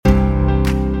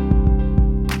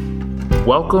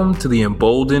Welcome to the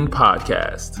Emboldened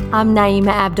Podcast. I'm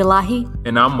Naima Abdullahi.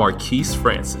 And I'm Marquise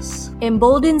Francis.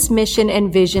 Emboldened's mission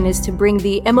and vision is to bring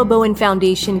the Emma Bowen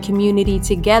Foundation community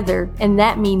together, and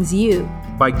that means you.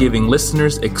 By giving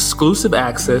listeners exclusive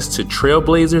access to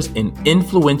trailblazers and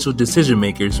influential decision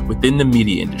makers within the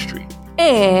media industry.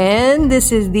 And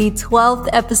this is the 12th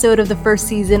episode of the first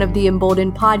season of the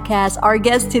Emboldened Podcast. Our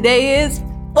guest today is...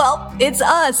 well, it's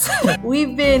us.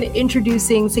 We've been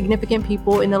introducing significant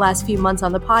people in the last few months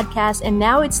on the podcast, and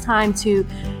now it's time to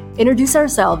introduce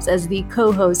ourselves as the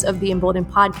co-hosts of the Emboldened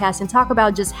Podcast and talk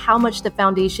about just how much the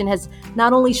foundation has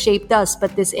not only shaped us,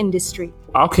 but this industry.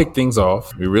 I'll kick things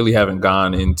off. We really haven't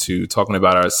gone into talking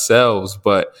about ourselves,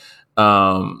 but,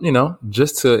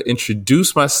 just to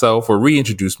introduce myself or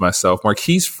reintroduce myself,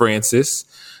 Marquise Francis,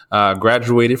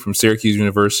 graduated from Syracuse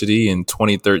University in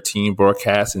 2013,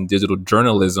 broadcast and digital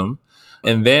journalism.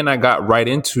 And then I got right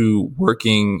into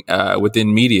working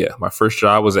within media. My first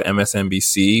job was at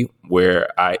MSNBC, where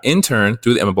I interned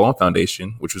through the Emma Bowen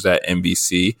Foundation, which was at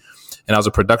NBC. And I was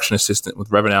a production assistant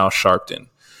with Reverend Al Sharpton,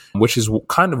 which is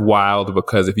kind of wild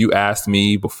because if you asked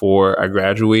me before I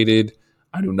graduated,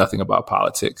 I knew nothing about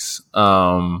politics.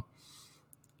 My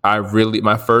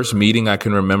first meeting, I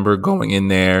can remember going in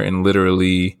there and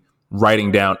literally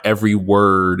writing down every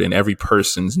word and every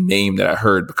person's name that I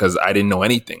heard because I didn't know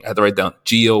anything. I had to write down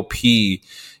GOP,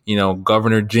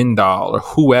 Governor Jindal or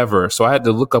whoever. So I had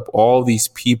to look up all these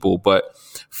people. But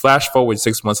flash forward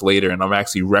 6 months later, and I'm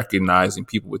actually recognizing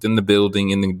people within the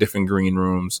building in the different green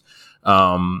rooms.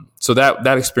 So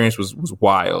that experience was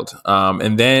wild.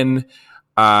 And then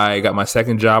I got my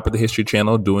second job at the History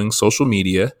Channel doing social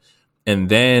media. And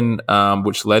then,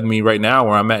 which led me right now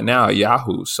where I'm at now at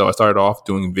Yahoo. So I started off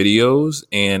doing videos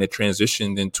and it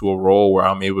transitioned into a role where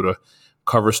I'm able to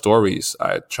cover stories.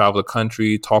 I travel the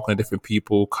country, talking to different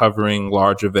people, covering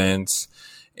large events,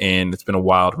 and it's been a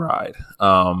wild ride.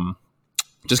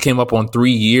 Just came up on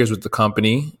 3 years with the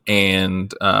company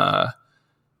and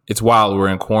it's wild. We're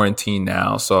in quarantine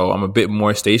now, so I'm a bit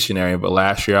more stationary. But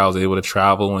last year I was able to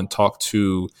travel and talk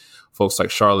to folks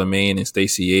like Charlemagne and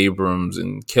Stacey Abrams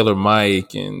and Killer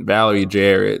Mike and Valerie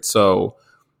Jarrett. So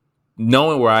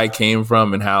knowing where I came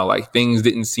from and how things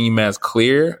didn't seem as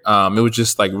clear, it was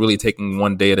just really taking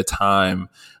one day at a time,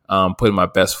 putting my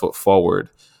best foot forward.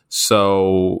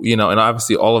 So, and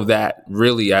obviously all of that,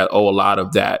 really, I owe a lot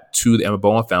of that to the Emma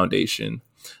Bowen Foundation.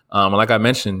 And like I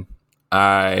mentioned,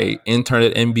 I interned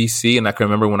at NBC, and I can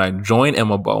remember when I joined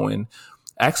Emma Bowen,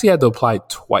 I actually had to apply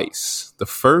twice. The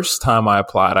first time I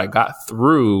applied, I got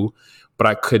through, but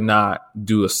I could not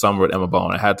do a summer at Emma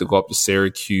Bowen. I had to go up to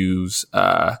Syracuse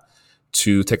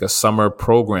to take a summer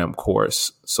program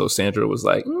course. So Sandra was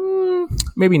like,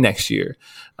 maybe next year.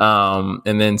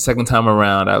 And then second time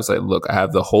around, I was like, look, I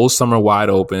have the whole summer wide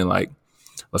open.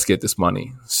 Let's get this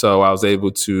money. So I was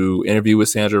able to interview with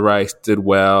Sandra Rice, did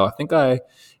well. I think I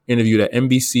interviewed at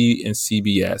NBC and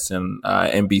CBS, and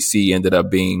NBC ended up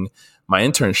being my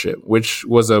internship, which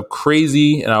was a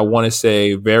crazy, and I want to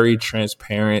say very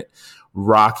transparent,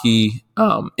 rocky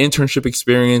internship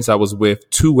experience. I was with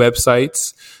two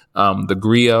websites, the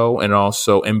Grio and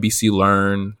also NBC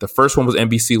Learn. The first one was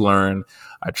NBC Learn.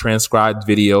 I transcribed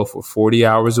video for 40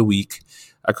 hours a week.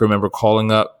 I can remember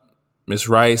calling up Miss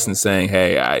Rice and saying,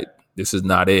 hey, this is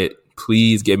not it.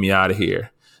 Please get me out of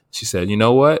here. She said, you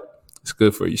know what? It's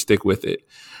good for you. Stick with it.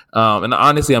 And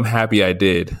honestly, I'm happy I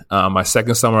did. My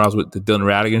second summer, I was with the Dylan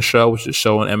Ratigan Show, which is a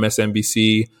show on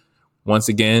MSNBC. Once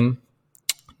again,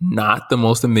 not the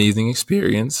most amazing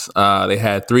experience. They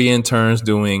had 3 interns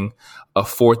doing a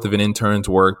fourth of an intern's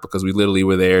work because we literally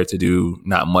were there to do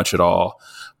not much at all.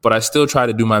 But I still try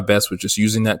to do my best with just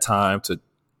using that time to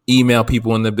email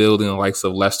people in the building, the likes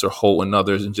of Lester Holt and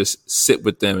others, and just sit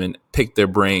with them and pick their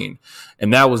brain.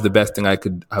 And that was the best thing I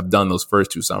could have done those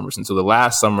first 2 summers. And so the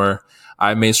last summer,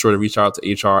 I made sure to reach out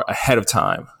to HR ahead of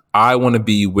time. I want to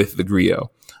be with the Grio.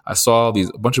 I saw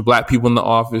a bunch of Black people in the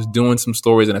office doing some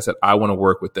stories, and I said, I want to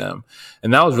work with them.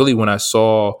 And that was really when I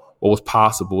saw what was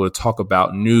possible to talk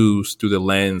about news through the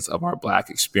lens of our Black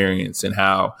experience and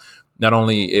how not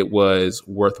only it was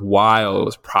worthwhile, it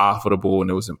was profitable,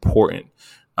 and it was important.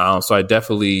 So I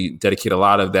definitely dedicate a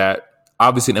lot of that.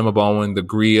 Obviously, in Emma Bowen, the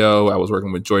Grio, I was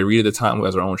working with Joy Reid at the time, who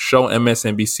has her own show on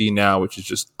MSNBC now, which is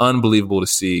just unbelievable to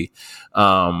see.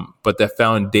 But that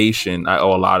foundation, I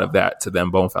owe a lot of that to the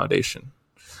Emma Bowen Foundation.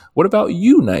 What about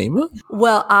you, Naima?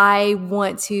 Well, I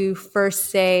want to first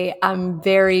say I'm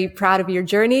very proud of your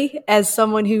journey. As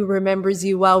someone who remembers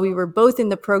you while we were both in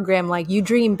the program, you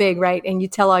dream big, right? And you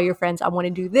tell all your friends, I want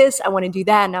to do this, I want to do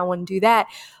that, and I want to do that.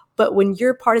 But when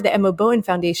you're part of the Emma Bowen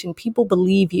Foundation, people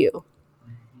believe you.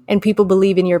 and people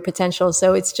believe in your potential.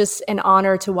 So it's just an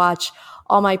honor to watch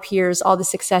all my peers, all the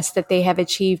success that they have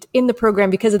achieved in the program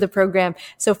because of the program.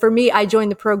 So for me, I joined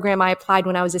the program. I applied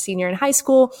when I was a senior in high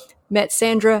school. Met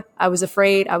Sandra. I was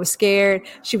afraid. I was scared.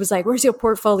 She was like, "Where's your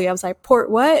portfolio?" I was like,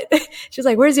 "Port what?" She was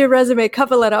like, "Where's your resume,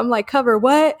 cover letter?" I'm like, "Cover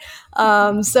what?"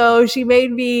 So she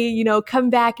made me, come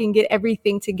back and get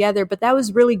everything together. But that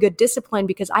was really good discipline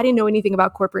because I didn't know anything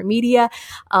about corporate media.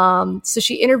 So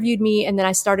she interviewed me, and then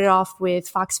I started off with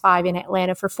Fox 5 in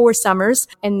Atlanta for 4 summers.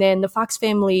 And then the Fox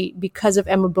family, because of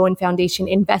Emma Bowen Foundation,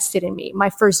 invested in me. My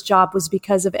first job was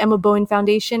because of Emma Bowen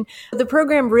Foundation. The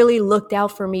program really looked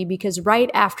out for me because right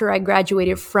after I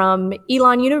graduated from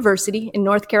Elon University in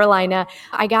North Carolina,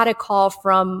 I got a call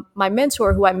from my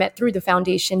mentor who I met through the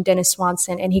foundation, Dennis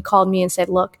Swanson, and he called me and said,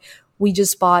 "Look, we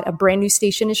just bought a brand new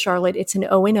station in Charlotte. It's an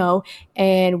O&O,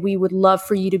 and we would love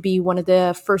for you to be one of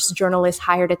the first journalists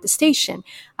hired at the station."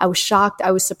 I was shocked.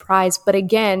 I was surprised. But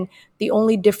again, the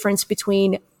only difference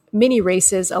between many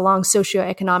races along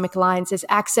socioeconomic lines is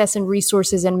access and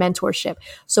resources and mentorship.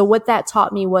 So what that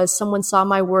taught me was someone saw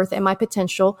my worth and my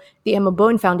potential. The Emma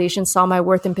Bowen Foundation saw my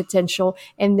worth and potential,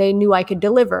 and they knew I could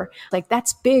deliver. Like,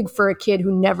 that's big for a kid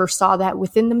who never saw that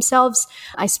within themselves.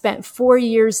 I spent 4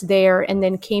 years there and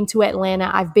then came to Atlanta.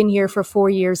 I've been here for 4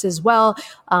 years as well,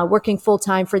 working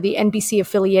full-time for the NBC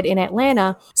affiliate in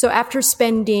Atlanta. So after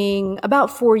spending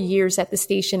about 4 years at the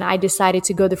station, I decided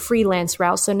to go the freelance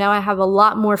route. So now I have a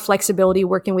lot more flexibility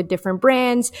working with different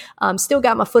brands. Still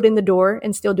got my foot in the door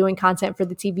and still doing content for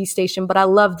the TV station, but I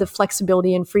love the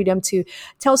flexibility and freedom to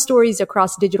tell stories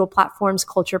across digital platforms,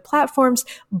 culture platforms.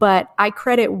 But I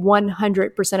credit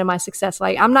 100% of my success.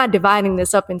 Like, I'm not dividing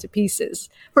this up into pieces.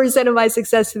 Percent of my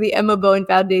success to the Emma Bowen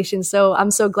Foundation. So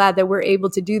I'm so glad that we're able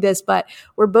to do this, but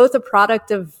we're both a product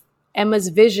of Emma's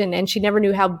vision, and she never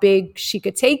knew how big she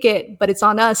could take it, but it's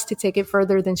on us to take it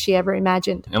further than she ever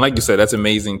imagined. And like you said, that's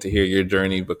amazing to hear your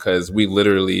journey because we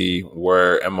literally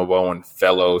were Emma Bowen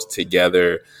fellows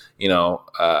together,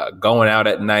 going out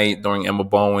at night during Emma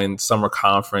Bowen summer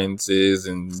conferences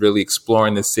and really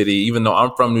exploring the city. Even though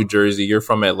I'm from New Jersey, you're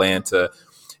from Atlanta,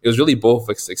 it was really both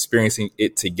experiencing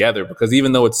it together because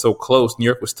even though it's so close, New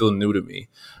York was still new to me.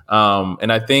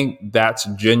 And I think that's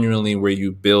genuinely where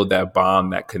you build that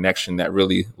bond, that connection that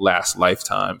really lasts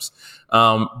lifetimes.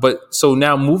 But so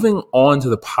now moving on to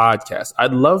the podcast,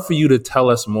 I'd love for you to tell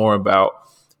us more about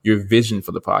your vision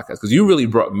for the podcast because you really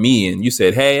brought me in. You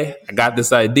said, "Hey, I got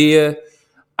this idea.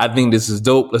 I think this is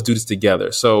dope. Let's do this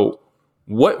together." So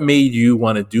what made you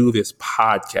want to do this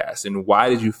podcast and why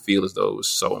did you feel as though it was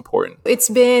so important? It's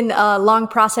been a long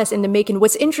process in the making.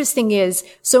 What's interesting is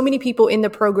so many people in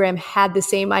the program had the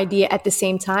same idea at the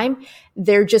same time.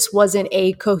 There just wasn't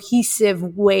a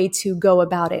cohesive way to go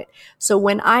about it. So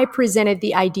when I presented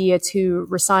the idea to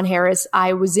Rahsaan Harris,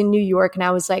 I was in New York and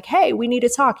I was like, "Hey, we need to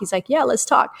talk." He's like, "Yeah, let's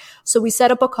talk." So we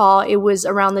set up a call. It was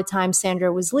around the time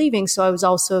Sandra was leaving. So I was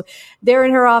also there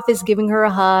in her office, giving her a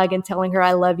hug and telling her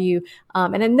I love you.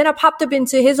 And then I popped up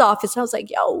into his office. I was like,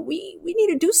 "Yo, we need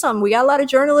to do something. We got a lot of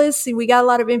journalists. We got a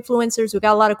lot of influencers. We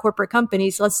got a lot of corporate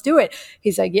companies. Let's do it."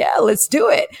 He's like, "Yeah, let's do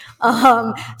it."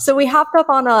 So we hopped up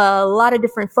on a lot of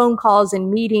different phone calls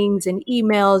and meetings and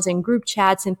emails and group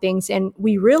chats and things. And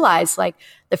we realized like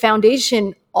the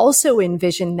foundation also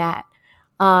envisioned that.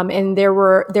 And there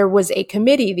was a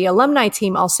committee, the alumni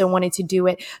team also wanted to do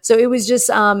it. So it was just,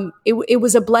 it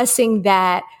was a blessing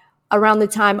that around the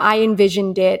time I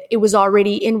envisioned it, it was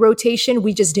already in rotation.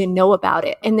 We just didn't know about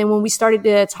it. And then when we started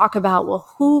to talk about,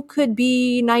 well, who could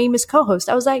be Naima's co-host?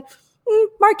 I was like,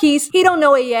 Marquise, he don't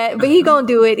know it yet, but he gonna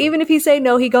do it. Even if he say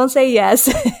no, he gonna say yes.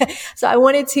 So I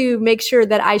wanted to make sure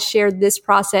that I shared this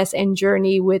process and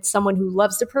journey with someone who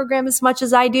loves the program as much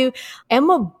as I do.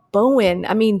 Emma Bowen,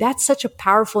 I mean, that's such a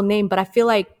powerful name, but I feel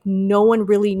like no one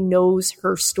really knows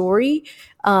her story,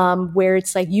 where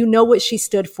it's like, you know what she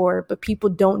stood for, but people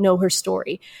don't know her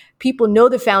story. People know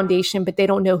the foundation, but they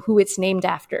don't know who it's named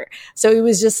after. So it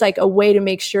was just like a way to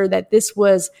make sure that this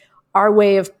was our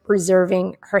way of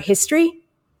preserving her history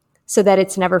so that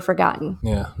it's never forgotten.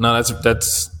 Yeah, no,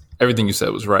 that's everything you said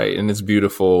was right. And it's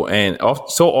beautiful. And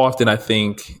so often I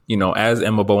think, as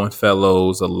Emma Bowen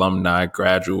fellows, alumni,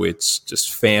 graduates,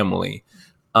 just family,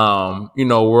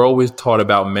 we're always taught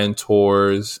about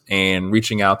mentors and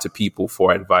reaching out to people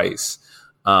for advice.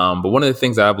 But one of the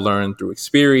things I've learned through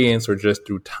experience or just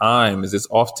through time is it's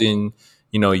often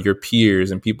your peers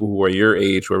and people who are your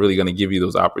age who are really going to give you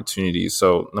those opportunities.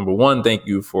 So number one, thank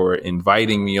you for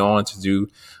inviting me on to do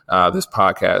this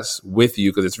podcast with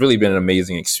you because it's really been an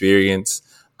amazing experience.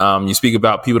 You speak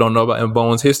about people don't know about Emma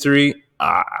Bowen's history.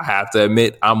 I have to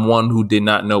admit, I'm one who did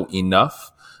not know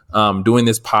enough. doing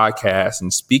this podcast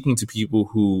and speaking to people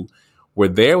who were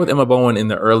there with Emma Bowen in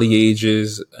the early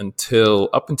ages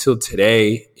up until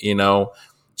today.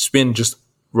 It's been just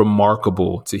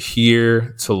remarkable to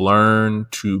hear, to learn,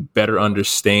 to better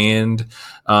understand.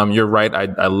 You're right.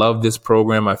 I love this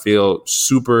program. I feel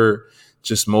super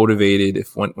just motivated.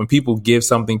 When people give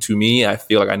something to me, I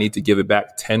feel like I need to give it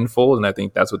back tenfold. And I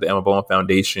think that's what the Emma Bowen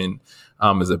Foundation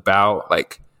is about.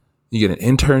 Like, you get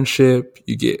an internship,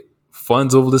 you get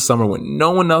funds over the summer when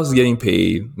no one else is getting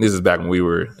paid. This is back when we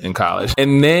were in college.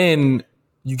 And then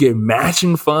you get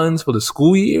matching funds for the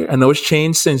school year. I know it's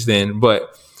changed since then,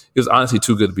 but it was honestly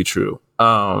too good to be true.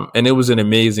 And it was an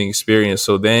amazing experience.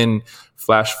 So then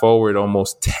flash forward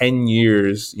almost 10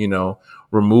 years,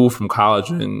 removed from college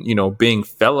and, being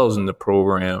fellows in the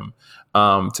program,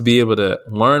 to be able to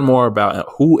learn more about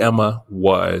who Emma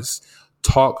was,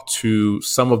 talk to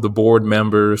some of the board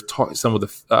members, talk to some of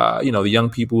the, the young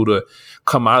people to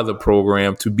come out of the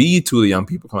program, to be two of the young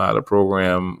people come out of the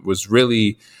program was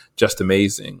really just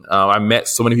amazing. I met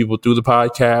so many people through the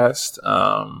podcast,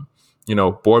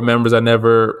 board members I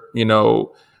never,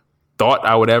 thought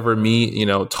I would ever meet,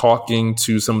 talking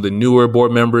to some of the newer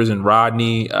board members and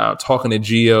Rodney, talking to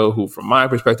Gio, who from my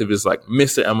perspective is like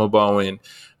Mr. Emma Bowen.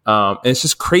 And it's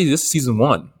just crazy. This is season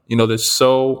 1. There's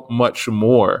so much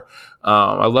more.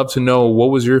 I'd love to know,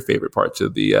 what was your favorite parts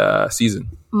of the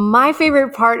season? My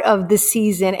favorite part of the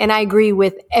season, and I agree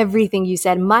with everything you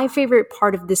said, my favorite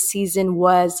part of the season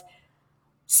was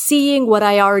seeing what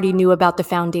I already knew about the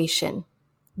foundation.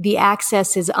 The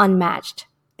access is unmatched.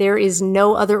 There is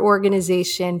no other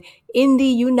organization in the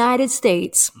United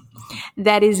States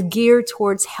that is geared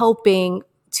towards helping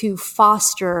to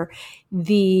foster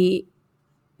the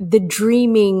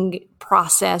dreaming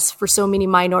process for so many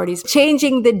minorities,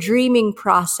 changing the dreaming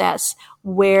process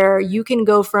where you can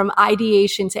go from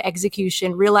ideation to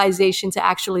execution, realization to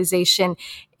actualization,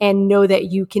 and know that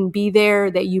you can be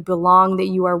there, that you belong, that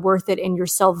you are worth it, and your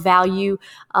self-value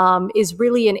is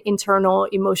really an internal,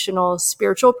 emotional,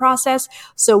 spiritual process.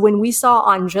 So when we saw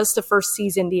on just the first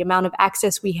season the amount of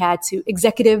access we had to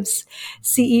executives,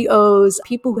 CEOs,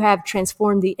 people who have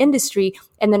transformed the industry,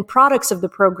 and then products of the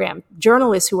program,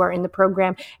 journalists who are in the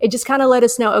program, it just kind of let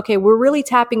us know, okay, we're really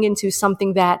tapping into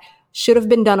something that should have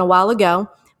been done a while ago,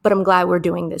 but I'm glad we're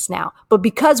doing this now. But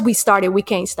because we started, we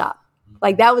can't stop.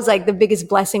 Like, that was like the biggest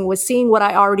blessing, was seeing what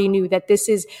I already knew, that this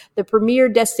is the premier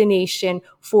destination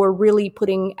for really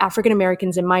putting African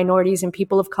Americans and minorities and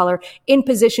people of color in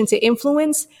position to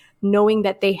influence, knowing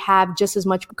that they have just as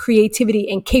much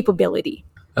creativity and capability.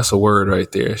 That's a word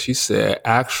right there. She said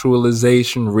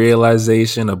actualization,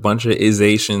 realization, a bunch of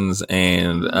isations.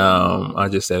 And I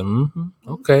just said,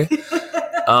 okay.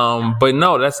 But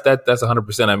no, that's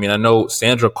 100%. I mean, I know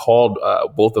Sandra called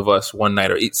both of us one night,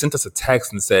 or sent us a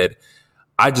text and said,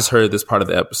 I just heard this part of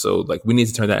the episode. Like, we need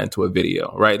to turn that into a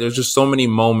video, right? There's just so many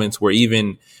moments where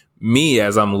even me,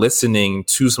 as I'm listening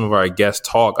to some of our guests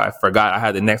talk, I forgot I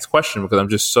had the next question because I'm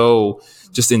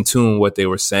just in tune with what they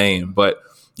were saying. But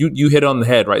you hit on the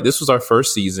head, right? This was our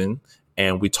first season,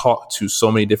 and we talked to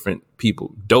so many different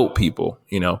people, dope people,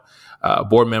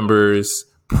 board members,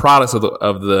 products of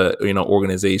the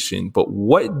organization. But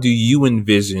what do you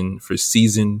envision for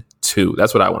season 2?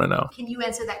 That's what I want to know. Can you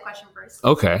answer that question first?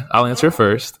 Okay, I'll answer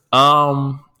first.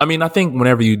 I mean, I think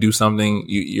whenever you do something,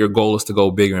 your goal is to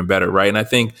go bigger and better, right? And I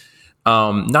think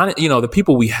the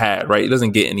people we had, right, it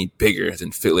doesn't get any bigger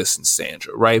than Phyllis and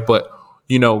Sandra, right? But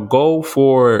go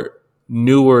for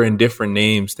newer and different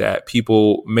names that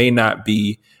people may not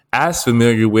be as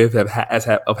familiar with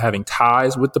of having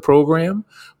ties with the program,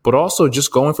 but also just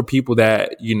going for people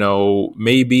that,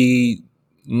 may be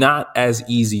not as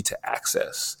easy to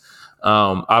access.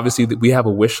 Obviously we have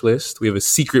a wish list. We have a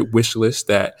secret wish list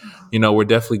that, we're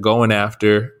definitely going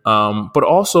after. But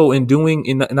also in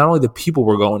not only the people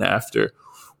we're going after,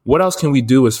 what else can we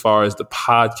do as far as the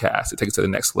podcast to take it to the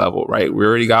next level, right? We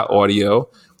already got audio.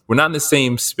 We're not in the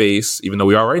same space, even though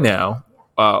we are right now,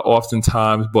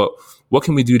 oftentimes, but what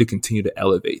can we do to continue to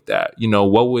elevate that?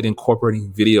 What would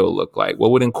incorporating video look like?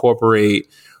 What would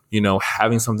incorporate,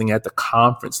 having something at the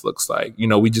conference looks like?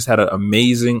 We just had an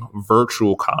amazing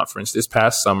virtual conference this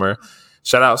past summer.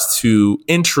 Shout outs to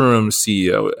interim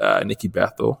CEO, Nikki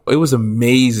Bethel. It was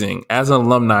amazing as an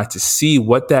alumni to see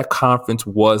what that conference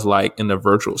was like in the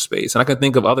virtual space. And I can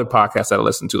think of other podcasts that I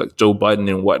listen to, like Joe Budden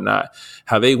and whatnot,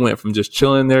 how they went from just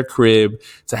chilling in their crib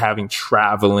to having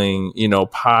traveling,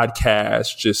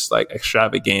 podcasts, just like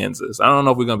extravaganzas. I don't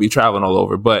know if we're going to be traveling all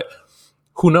over, but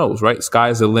who knows, right?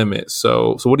 Sky's the limit.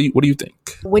 So what do you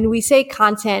think? When we say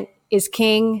content is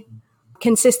king,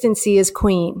 consistency is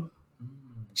queen.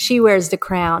 she wears the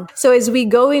crown. So as we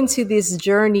go into this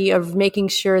journey of making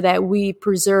sure that we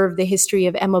preserve the history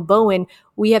of Emma Bowen,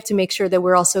 we have to make sure that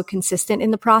we're also consistent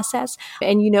in the process.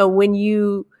 And, when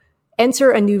you enter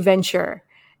a new venture,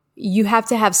 you have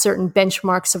to have certain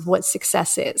benchmarks of what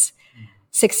success is.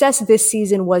 Success this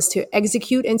season was to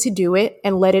execute and to do it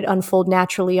and let it unfold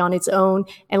naturally on its own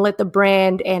and let the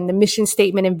brand and the mission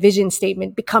statement and vision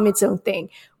statement become its own thing.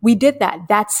 We did that.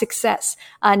 That's success.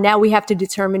 Now we have to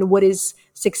determine what is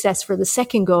success for the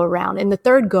second go around and the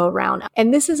third go around.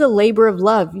 And this is a labor of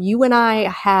love. You and I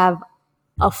have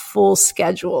a full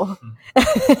schedule.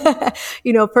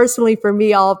 Personally for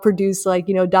me, I'll produce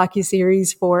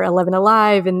docuseries for 11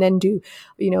 Alive and then do,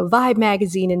 Vibe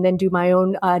magazine and then do my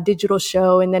own digital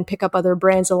show and then pick up other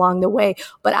brands along the way.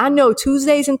 But I know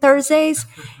Tuesdays and Thursdays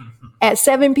at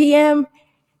 7 p.m.,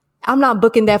 I'm not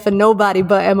booking that for nobody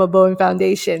but Emma Bowen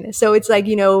Foundation. So it's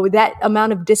that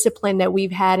amount of discipline that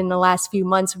we've had in the last few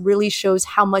months really shows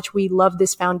how much we love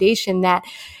this foundation, that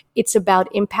it's about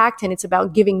impact and it's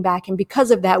about giving back. And because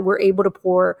of that, we're able to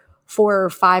pour 4 or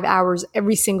 5 hours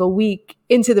every single week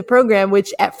into the program,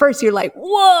 which at first you're like,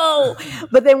 whoa.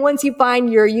 But then once you find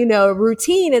your,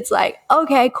 routine, it's like,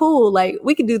 okay, cool. Like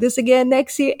we can do this again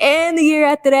next year and the year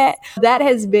after that. That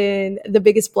has been the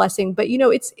biggest blessing. But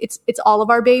it's all of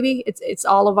our baby. It's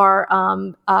all of our,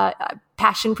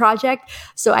 passion project.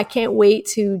 So I can't wait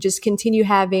to just continue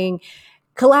having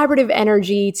collaborative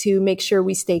energy to make sure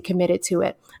we stay committed to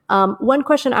it. One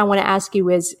question I want to ask you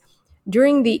is,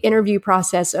 during the interview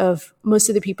process of most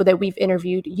of the people that we've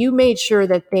interviewed, you made sure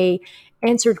that they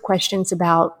answered questions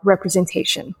about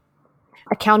representation,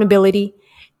 accountability,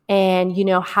 and,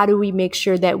 how do we make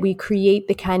sure that we create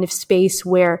the kind of space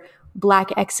where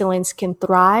Black excellence can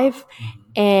thrive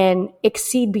and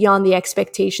exceed beyond the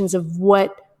expectations of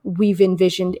what we've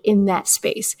envisioned in that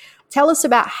space. Tell us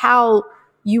about how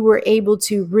you were able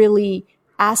to really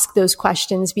ask those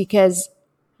questions, because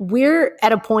we're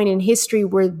at a point in history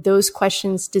where those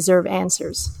questions deserve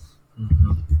answers.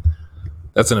 Mm-hmm.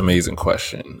 That's an amazing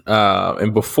question.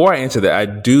 And before I answer that, I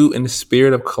do, in the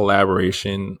spirit of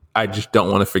collaboration, I just don't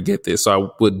want to forget this. So I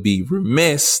would be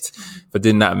remiss if I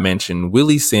did not mention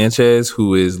Willie Sanchez,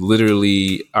 who is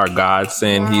literally our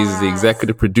godsend. Yes. He's the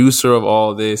executive producer of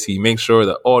all this. He makes sure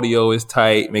the audio is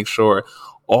tight, makes sure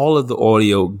all of the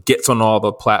audio gets on all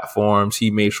the platforms.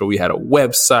 He made sure we had a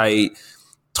website,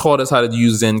 taught us how to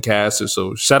use Zencastr.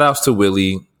 So shout outs to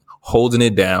Willie holding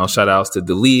it down. Shout outs to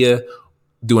Dalia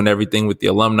doing everything with the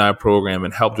alumni program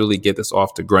and helped really get this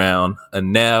off the ground.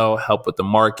 Anel helped with the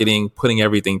marketing, putting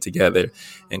everything together,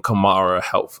 and Kamara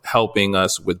helping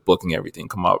us with booking everything,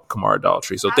 Kamara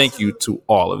Daltrey. So thank you to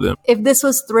all of them. If this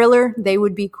was Thriller, they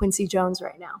would be Quincy Jones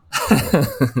right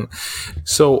now.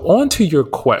 So on to your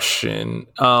question.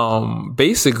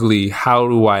 Basically, how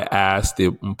do I ask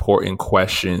the important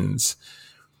questions?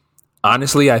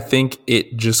 Honestly, I think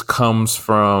it just comes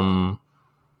from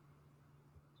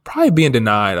probably being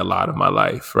denied a lot of my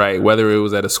life, right? Whether it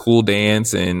was at a school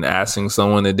dance and asking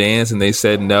someone to dance and they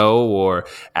said no, or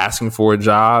asking for a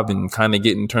job and kind of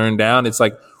getting turned down. It's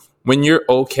like when you're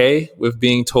okay with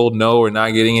being told no or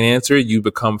not getting an answer, you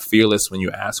become fearless when you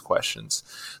ask questions.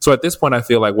 So at this point, I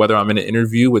feel like whether I'm in an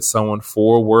interview with someone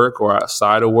for work or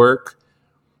outside of work,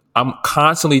 I'm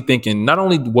constantly thinking, not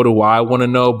only what do I want to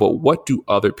know, but what do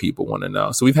other people want to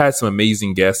know? So we've had some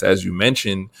amazing guests, as you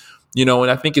mentioned, and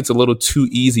I think it's a little too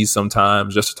easy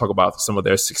sometimes just to talk about some of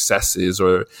their successes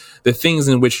or the things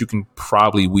in which you can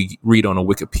probably read on a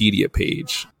Wikipedia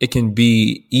page. It can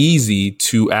be easy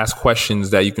to ask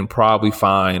questions that you can probably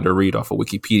find or read off a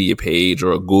Wikipedia page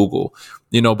or a Google,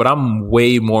 but I'm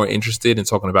way more interested in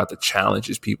talking about the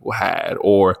challenges people had.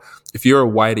 Or if you're a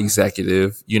white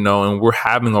executive, and we're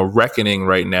having a reckoning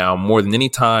right now more than any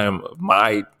time of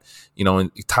my,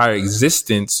 entire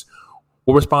existence,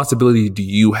 what responsibility do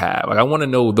you have? Like, I want to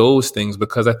know those things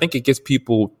because I think it gets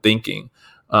people thinking.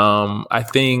 I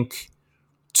think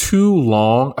for too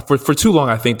long,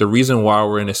 I think the reason why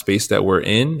we're in a space that we're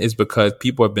in is because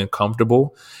people have been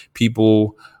comfortable.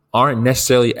 People aren't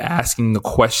necessarily asking the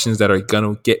questions that are going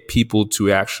to get people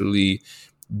to actually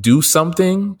do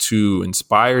something, to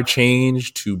inspire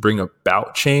change, to bring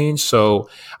about change. So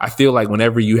I feel like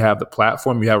whenever you have the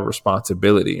platform, you have a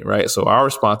responsibility, right? So our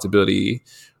responsibility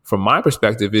from my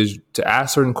perspective is to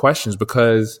ask certain questions,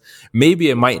 because maybe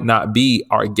it might not be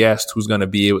our guest who's going to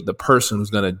be the person who's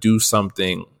going to do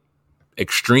something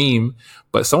extreme,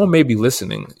 but someone may be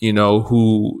listening,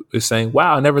 who is saying,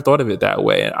 wow, I never thought of it that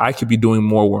way. And I could be doing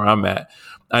more where I'm at.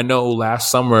 I know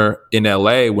last summer in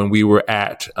LA, when we were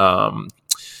at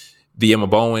the Emma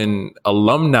Bowen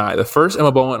alumni, the first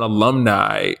Emma Bowen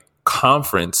alumni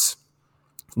conference,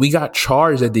 we got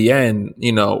charged at the end.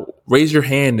 Raise your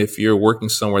hand if you're working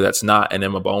somewhere that's not an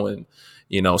Emma Bowen,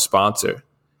 sponsor.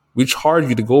 We charge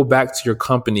you to go back to your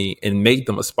company and make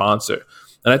them a sponsor.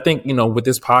 And I think, with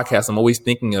this podcast, I'm always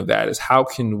thinking of that is how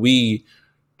can we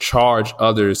charge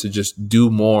others to just do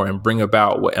more and bring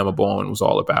about what Emma Bowen was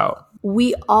all about?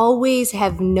 We always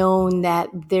have known that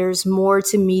there's more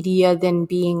to media than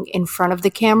being in front of the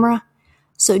camera.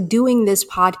 So doing this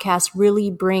podcast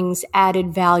really brings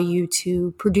added value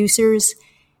to producers,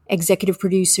 executive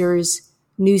producers,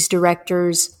 news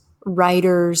directors,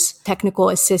 writers, technical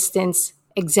assistants,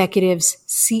 executives,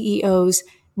 CEOs,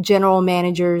 general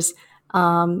managers,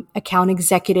 account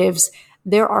executives.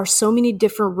 There are so many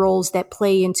different roles that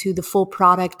play into the full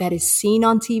product that is seen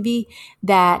on TV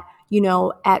that,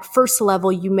 at first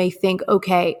level, you may think,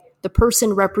 okay, the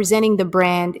person representing the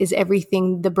brand is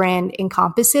everything the brand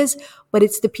encompasses, but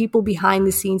it's the people behind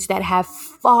the scenes that have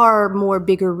far more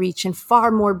bigger reach and far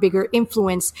more bigger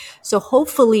influence. So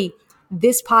hopefully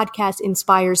this podcast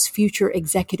inspires future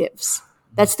executives.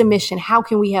 That's the mission. How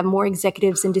can we have more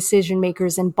executives and decision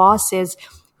makers and bosses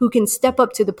who can step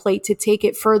up to the plate to take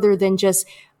it further than just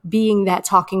being that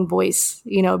talking voice,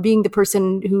 being the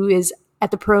person who is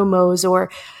at the promos or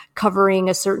covering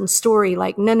a certain story?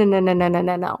 Like,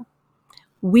 no.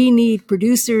 We need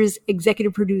producers,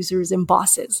 executive producers, and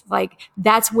bosses. Like,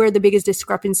 that's where the biggest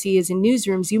discrepancy is in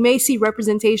newsrooms. You may see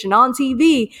representation on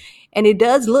TV and it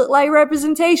does look like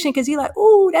representation because you're like,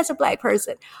 ooh, that's a Black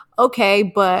person. Okay,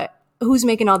 but who's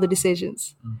making all the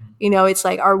decisions? Mm-hmm. It's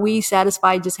like, are we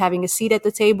satisfied just having a seat at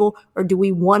the table, or do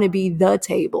we want to be the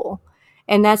table?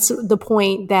 And that's the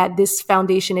point that this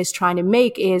foundation is trying to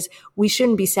make, is we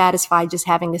shouldn't be satisfied just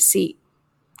having a seat.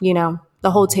 The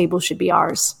whole table should be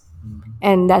ours. Mm-hmm.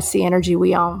 And that's the energy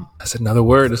we own. That's another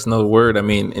word. I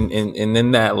mean, and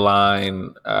in that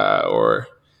line, or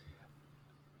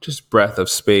just breath of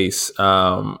space,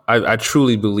 I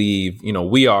truly believe,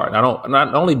 we are, and I don't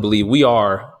not only believe we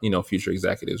are, future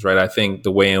executives, right? I think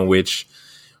the way in which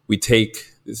we take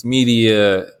this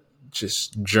media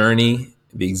just journey,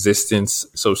 the existence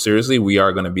so seriously, we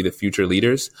are going to be the future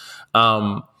leaders.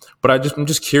 But I'm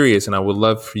just curious, and I would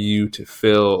love for you to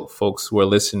fill folks who are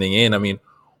listening in. I mean,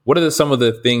 what are some of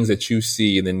the things that you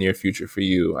see in the near future for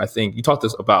you? I think you talked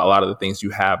about a lot of the things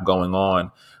you have going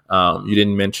on. You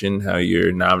didn't mention how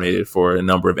you're nominated for a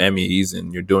number of Emmys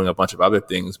and you're doing a bunch of other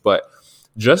things, but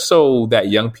just so that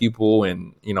young people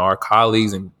and, our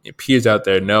colleagues and peers out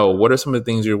there know, what are some of the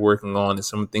things you're working on and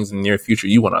some of the things in the near future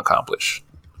you want to accomplish?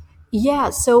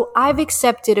 Yeah, so I've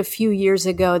accepted a few years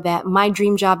ago that my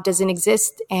dream job doesn't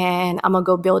exist and I'm going to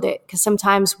go build it. Because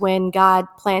sometimes when God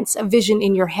plants a vision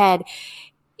in your head,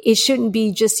 it shouldn't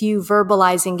be just you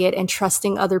verbalizing it and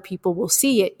trusting other people will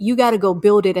see it. You got to go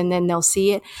build it and then they'll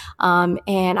see it.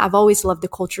 And I've always loved the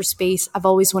culture space. I've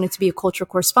always wanted to be a culture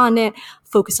correspondent,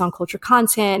 focus on culture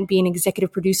content, be an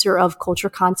executive producer of culture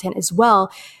content as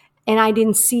well. And I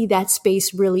didn't see that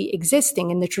space really existing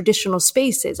in the traditional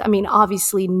spaces. I mean,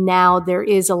 obviously now there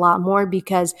is a lot more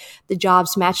because the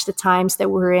jobs match the times that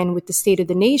we're in with the state of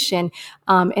the nation.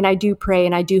 And I do pray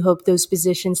and I do hope those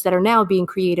positions that are now being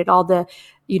created, all the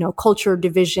culture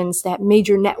divisions that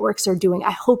major networks are doing,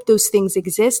 I hope those things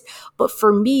exist. But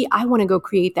for me, I want to go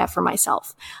create that for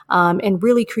myself, and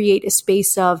really create a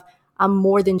space of I'm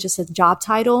more than just a job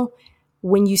title.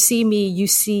 When you see me, you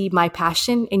see my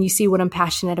passion and you see what I'm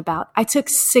passionate about. I took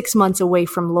 6 months away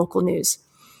from local news,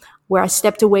 where I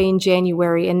stepped away in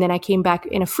January and then I came back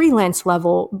in a freelance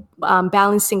level,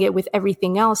 balancing it with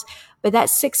everything else. But that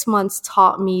 6 months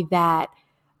taught me that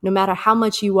no matter how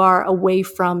much you are away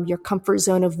from your comfort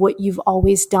zone of what you've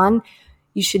always done,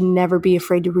 you should never be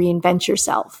afraid to reinvent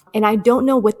yourself. And I don't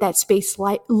know what that space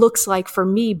looks like for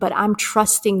me, but I'm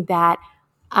trusting that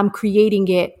I'm creating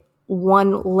it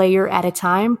one layer at a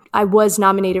time. I was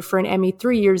nominated for an Emmy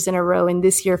 3 years in a row and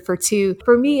this year for 2.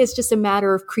 For me, it's just a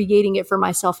matter of creating it for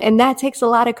myself. And that takes a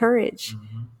lot of courage. Mm-hmm.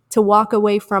 To walk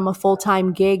away from a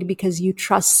full-time gig because you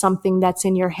trust something that's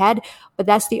in your head. But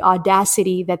that's the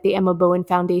audacity that the Emma Bowen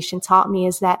Foundation taught me,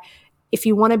 is that if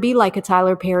you want to be like a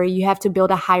Tyler Perry, you have to build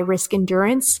a high-risk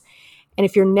endurance. And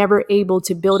if you're never able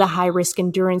to build a high-risk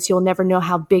endurance, you'll never know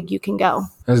how big you can go.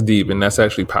 That's deep. And that's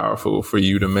actually powerful for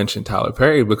you to mention Tyler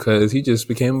Perry, because he just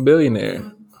became a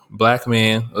billionaire. Black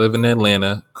man, living in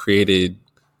Atlanta, created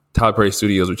Tyler Perry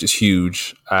Studios, which is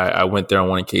huge. I went there on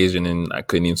one occasion and I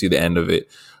couldn't even see the end of it.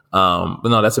 But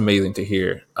no, that's amazing to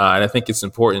hear. And I think it's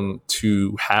important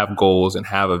to have goals and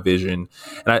have a vision.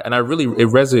 And it really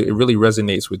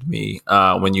resonates with me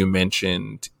when you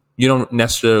mentioned you don't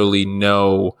necessarily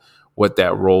know what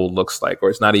that role looks like, or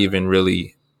it's not even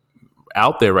really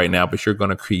out there right now, but you're going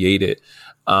to create it.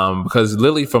 Because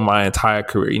literally for my entire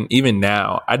career, even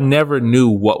now, I never knew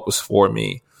what was for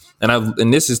me.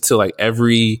 And this is to like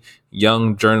every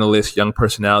young journalist, young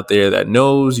person out there that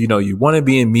knows, you know, you want to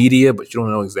be in media, but you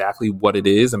don't know exactly what it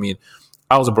is. I mean,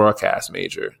 I was a broadcast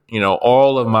major. You know,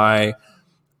 all of my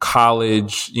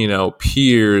college, you know,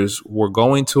 peers were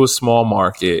going to a small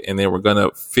market and they were going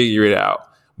to figure it out,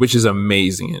 which is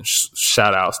amazing. And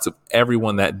shout outs to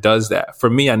everyone that does that. For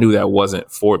me, I knew that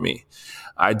wasn't for me.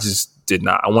 I just did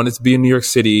not. I wanted to be in New York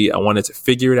City. I wanted to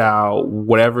figure it out,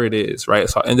 whatever it is, right?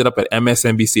 So I ended up at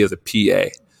MSNBC as a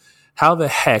PA. How the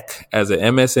heck, as an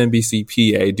MSNBC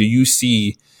PA, do you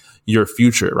see your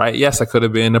future, right? Yes, I could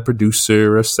have been a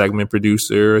producer, a segment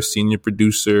producer, a senior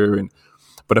producer.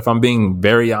 But if I'm being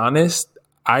very honest,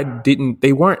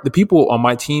 the people on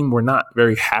my team were not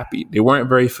very happy. They weren't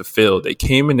very fulfilled. They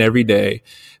came in every day.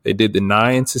 They did the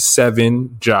 9 to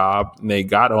 7 job and they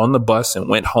got on the bus and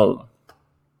went home.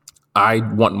 I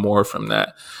want more from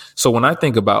that. So when I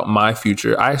think about my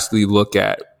future, I actually look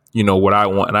at, you know, what I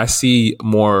want, and I see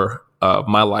more of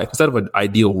my life instead of an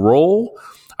ideal role.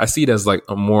 I see it as like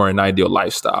an ideal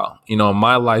lifestyle. You know,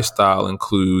 my lifestyle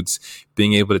includes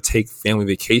being able to take family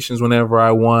vacations whenever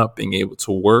I want, being able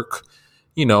to work,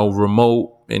 you know,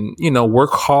 remote and, you know,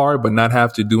 work hard, but not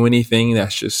have to do anything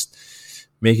that's just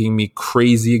making me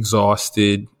crazy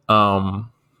exhausted. And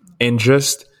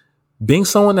just being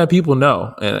someone that people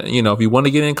know. And, you know, if you want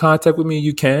to get in contact with me,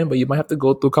 you can, but you might have to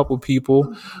go through a couple of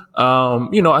people.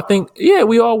 You know, I think,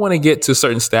 we all want to get to a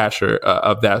certain stature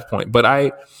of that point. But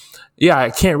I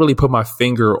can't really put my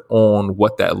finger on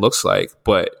what that looks like.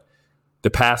 But the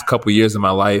past couple of years of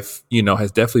my life, you know,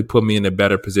 has definitely put me in a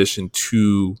better position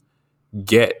to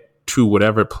get to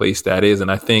whatever place that is.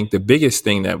 And I think the biggest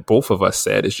thing that both of us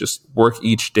said is just work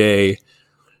each day,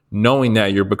 knowing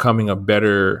that you're becoming a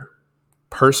better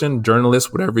person,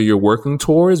 journalist, whatever you're working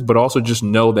towards, but also just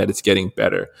know that it's getting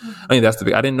better. I think that's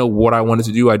I didn't know what I wanted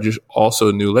to do. I just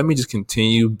also knew, let me just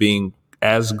continue being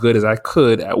as good as I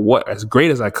could as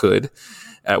great as I could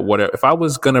at whatever. If I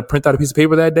was going to print out a piece of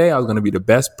paper that day, I was going to be the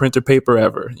best printer paper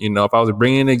ever. You know, if I was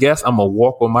bringing in a guest, I'm going to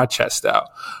walk with my chest out.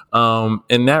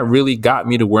 And that really got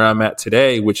me to where I'm at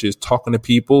today, which is talking to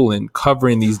people and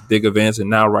covering these big events and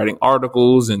now writing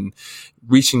articles and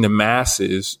reaching the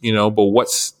masses, you know. But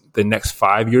what's the next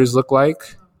 5 years look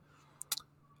like?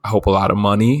 I hope a lot of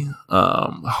money.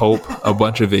 I hope a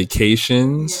bunch of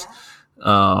vacations,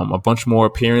 a bunch more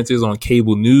appearances on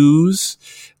cable news.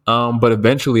 But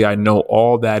eventually I know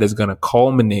all that is going to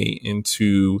culminate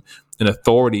into an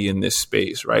authority in this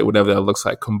space, right? Whatever that looks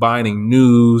like, combining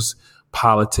news,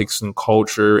 politics, and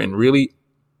culture, and really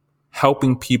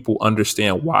helping people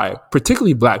understand why,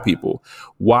 particularly Black people,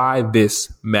 why this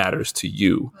matters to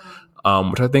you,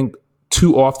 which I think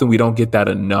too often we don't get that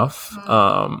enough.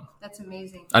 That's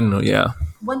amazing. I don't know. Yeah.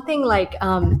 One thing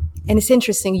and it's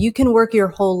interesting, you can work your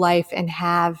whole life and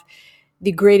have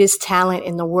the greatest talent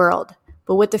in the world.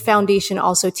 But what the foundation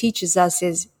also teaches us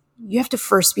is you have to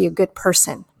first be a good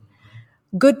person.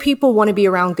 Good people want to be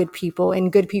around good people,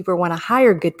 and good people want to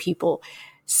hire good people.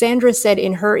 Sandra said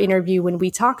in her interview when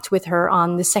we talked with her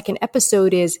on the second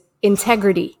episode is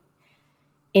integrity.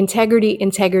 Integrity,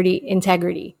 integrity,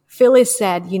 integrity. Phyllis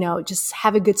said, you know, just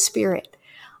have a good spirit.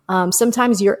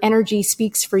 Sometimes your energy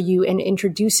speaks for you and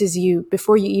introduces you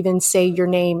before you even say your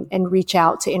name and reach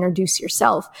out to introduce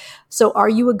yourself. So are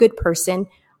you a good person?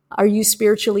 Are you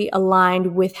spiritually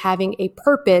aligned with having a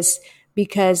purpose?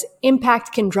 Because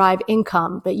impact can drive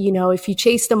income. But, you know, if you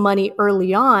chase the money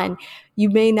early on, you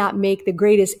may not make the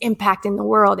greatest impact in the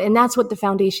world. And that's what the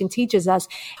foundation teaches us.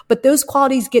 But those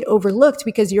qualities get overlooked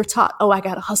because you're taught, I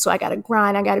got to hustle. I got to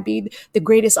grind. I got to be the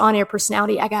greatest on-air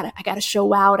personality. I got to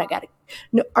show out.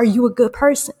 No, are you a good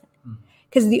person?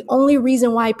 Because the only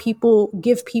reason why people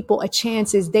give people a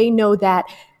chance is they know that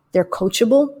they're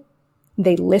coachable,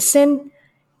 they listen,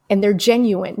 and they're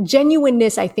genuine.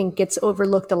 Genuineness, I think, gets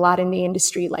overlooked a lot in the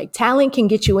industry. Like, talent can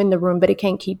get you in the room, but it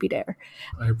can't keep you there.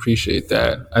 I appreciate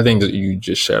that. I think that you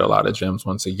just shared a lot of gems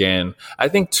once again. I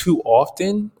think too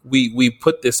often we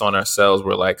put this on ourselves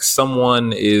where like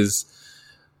someone is,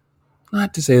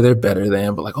 not to say they're better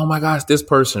than, but like, oh my gosh, this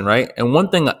person, right? And one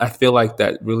thing I feel like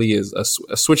that really is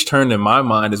a switch turn in my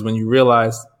mind is when you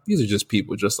realize these are just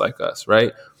people just like us,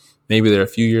 right? Maybe they're a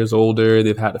few years older.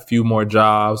 They've had a few more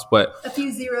jobs, but a few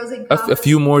zeros in a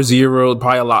few more zeros,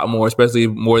 probably a lot more, especially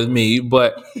more than me.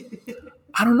 But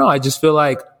I don't know. I just feel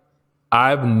like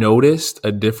I've noticed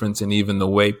a difference in even the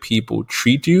way people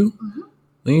treat you. Mm-hmm.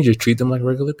 When you just treat them like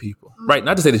regular people, mm-hmm. right?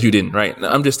 Not to say that you didn't, right?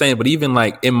 I'm just saying, but even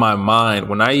like in my mind,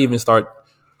 when I even start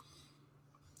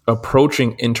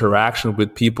approaching interaction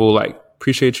with people, like,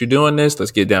 appreciate you doing this,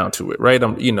 let's get down to it, right?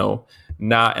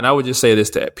 and I would just say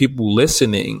this to people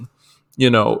listening,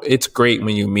 it's great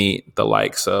when you meet the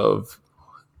likes of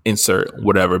insert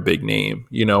whatever big name,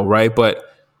 right? But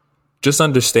just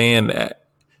understand that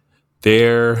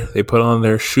they put on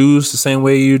their shoes the same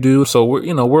way you do. So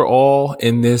we're all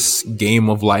in this game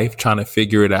of life trying to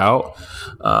figure it out.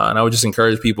 And I would just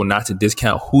encourage people not to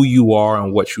discount who you are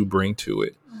and what you bring to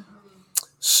it.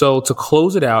 So to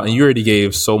close it out, and you already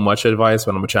gave so much advice,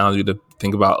 but I'm going to challenge you to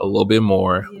think about a little bit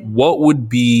more. What would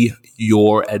be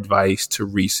your advice to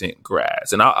recent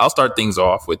grads? And I'll start things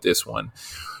off with this one,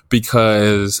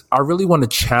 because I really want to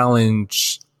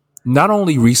challenge not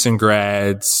only recent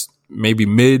grads, maybe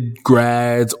mid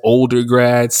grads, older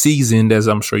grads, seasoned, as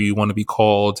I'm sure you want to be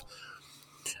called.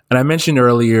 And I mentioned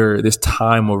earlier this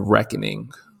time of reckoning.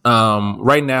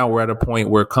 Right now, we're at a point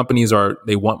where companies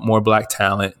they want more Black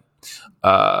talent.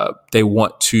 They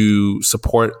want to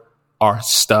support our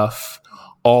stuff,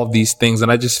 all of these things.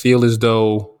 And I just feel as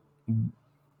though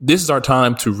this is our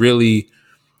time to really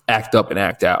act up and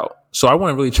act out. So I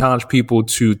want to really challenge people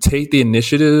to take the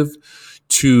initiative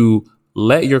to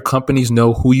let your companies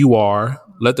know who you are.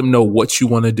 Let them know what you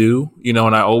want to do. And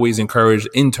I always encourage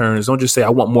interns, don't just say, I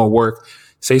want more work.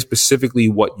 Say specifically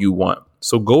what you want.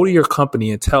 So go to your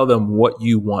company and tell them what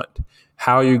you want,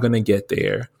 how you're going to get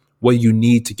there, what you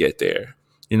need to get there.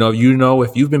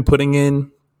 If you've been putting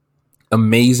in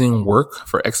amazing work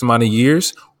for X amount of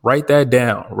years, write that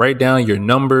down. Write down your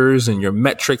numbers and your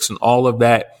metrics and all of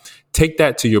that. Take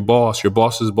that to your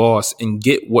boss's boss, and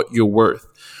get what you're worth.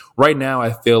 Right now,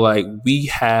 I feel like we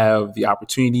have the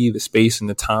opportunity, the space, and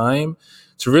the time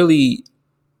to really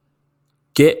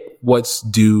get what's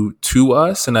due to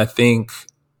us. And I think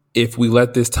if we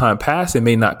let this time pass, it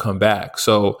may not come back.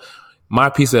 So my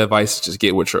piece of advice is just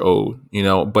get what you're owed,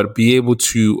 but be able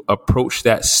to approach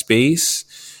that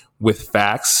space with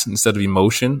facts instead of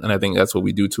emotion. And I think that's what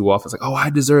we do too often. It's like, oh, I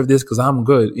deserve this because I'm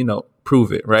good.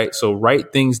 Prove it, right? So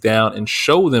write things down and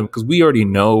show them, because we already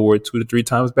know we're 2 to 3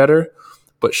 times better,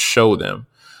 but show them.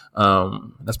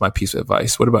 That's my piece of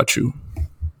advice. What about you?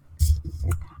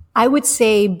 I would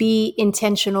say be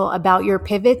intentional about your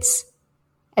pivots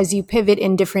as you pivot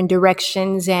in different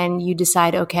directions and you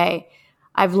decide, okay,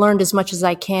 I've learned as much as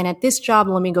I can at this job.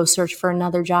 Let me go search for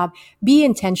another job. Be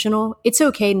intentional. It's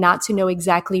okay not to know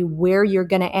exactly where you're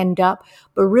going to end up,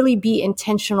 but really be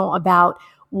intentional about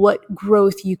what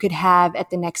growth you could have at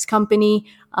the next company,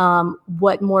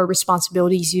 what more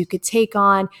responsibilities you could take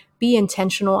on. Be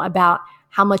intentional about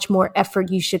how much more effort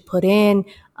you should put in,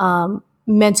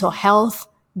 mental health.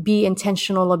 Be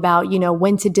intentional about,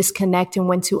 when to disconnect and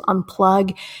when to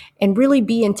unplug, and really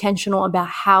be intentional about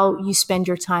how you spend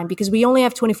your time, because we only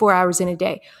have 24 hours in a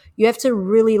day. You have to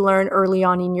really learn early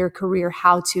on in your career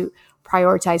how to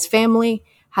prioritize family,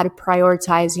 how to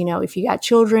prioritize, if you got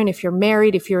children, if you're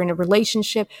married, if you're in a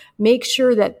relationship, make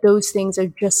sure that those things are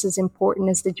just as important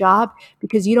as the job,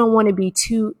 because you don't want to be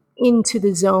too into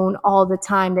the zone all the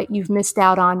time that you've missed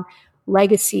out on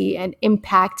legacy and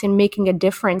impact and making a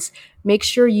difference. Make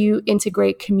sure you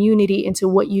integrate community into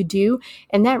what you do.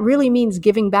 And that really means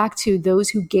giving back to those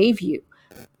who gave you.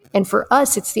 And for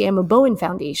us, it's the Emma Bowen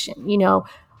Foundation.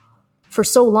 For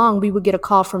so long, we would get a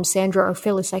call from Sandra or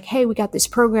Phyllis like, hey, we got this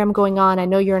program going on. I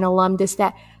know you're an alum, this,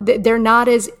 that. They're not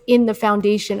as in the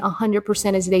foundation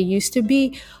 100% as they used to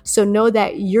be. So know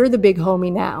that you're the big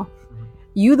homie now.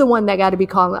 You the one that got to be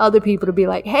calling other people to be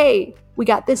like, hey, we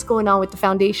got this going on with the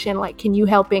foundation. Like, can you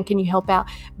help in? Can you help out?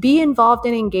 Be involved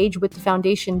and engage with the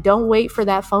foundation. Don't wait for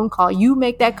that phone call. You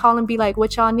make that call and be like,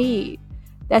 what y'all need?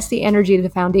 That's the energy the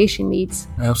foundation needs.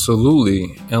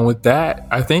 Absolutely. And with that,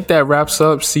 I think that wraps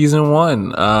up season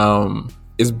 1.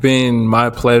 It's been my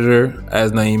pleasure,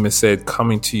 as Naima said,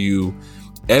 coming to you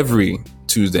every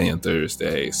Tuesday and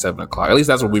Thursday, 7:00. At least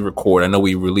that's what we record. I know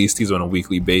we release these on a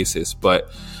weekly basis, but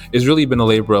it's really been a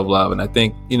labor of love. And I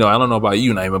think, I don't know about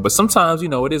you, Naima, but sometimes,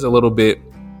 it is a little bit,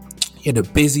 you had a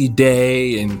busy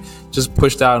day and just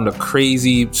pushed out in a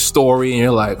crazy story. And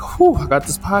you're like, whew, I got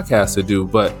this podcast to do.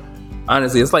 But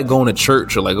honestly, it's like going to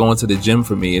church or like going to the gym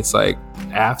for me. It's like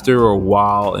after a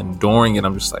while and during it,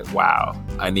 I'm just like, wow,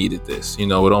 I needed this.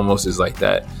 It almost is like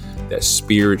that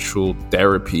spiritual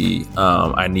therapy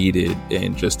I needed,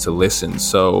 and just to listen.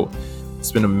 So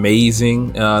it's been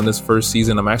amazing this first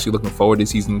season. I'm actually looking forward to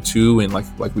season 2. And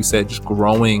like we said, just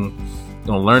growing,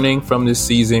 learning from this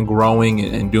season, growing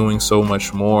and doing so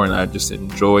much more. And I just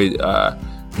enjoyed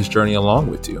this journey along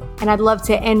with you. And I'd love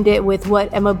to end it with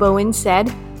what Emma Bowen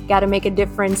said. Got to make a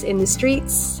difference in the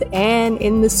streets and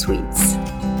in the suites.